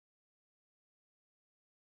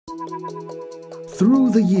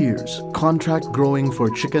Through the years, contract growing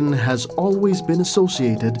for chicken has always been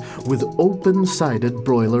associated with open-sided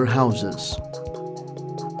broiler houses.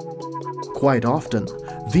 Quite often,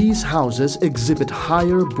 these houses exhibit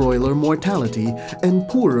higher broiler mortality and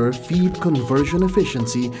poorer feed conversion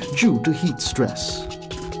efficiency due to heat stress.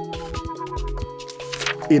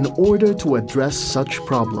 In order to address such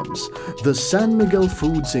problems, the San Miguel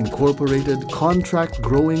Foods Inc. Contract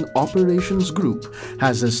Growing Operations Group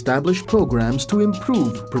has established programs to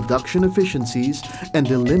improve production efficiencies and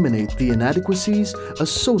eliminate the inadequacies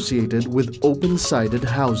associated with open-sided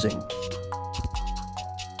housing.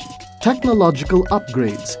 Technological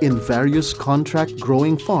upgrades in various contract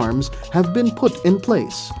growing farms have been put in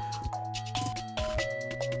place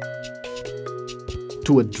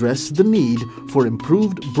to address the need for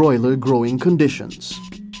improved broiler growing conditions.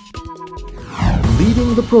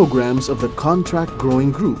 Leading the programs of the Contract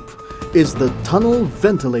Growing Group is the Tunnel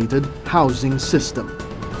Ventilated Housing System.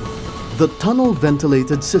 The tunnel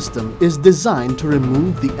ventilated system is designed to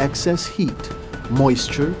remove the excess heat,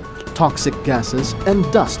 moisture, toxic gases and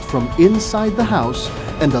dust from inside the house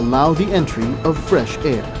and allow the entry of fresh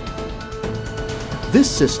air. This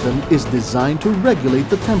system is designed to regulate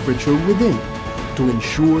the temperature within to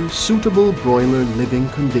ensure suitable broiler living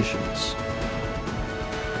conditions.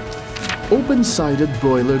 Open-sided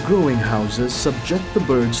broiler growing houses subject the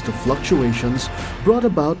birds to fluctuations brought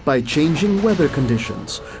about by changing weather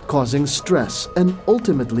conditions, causing stress and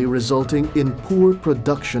ultimately resulting in poor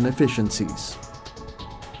production efficiencies.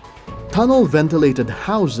 Tunnel ventilated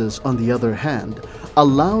houses, on the other hand,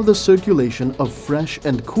 allow the circulation of fresh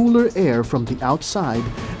and cooler air from the outside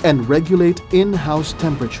and regulate in-house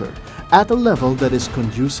temperature at a level that is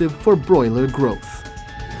conducive for broiler growth.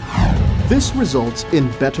 This results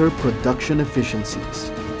in better production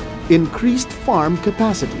efficiencies, increased farm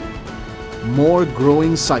capacity, more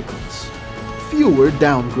growing cycles, fewer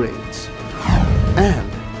downgrades,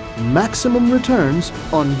 and maximum returns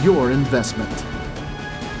on your investment.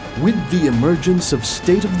 With the emergence of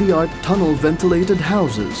state-of-the-art tunnel ventilated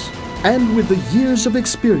houses, and with the years of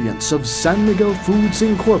experience of San Miguel Foods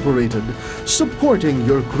Incorporated supporting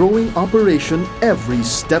your growing operation every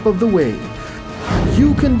step of the way,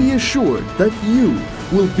 you can be assured that you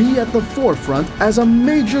will be at the forefront as a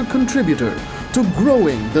major contributor to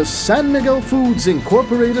growing the San Miguel Foods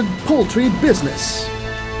Incorporated poultry business.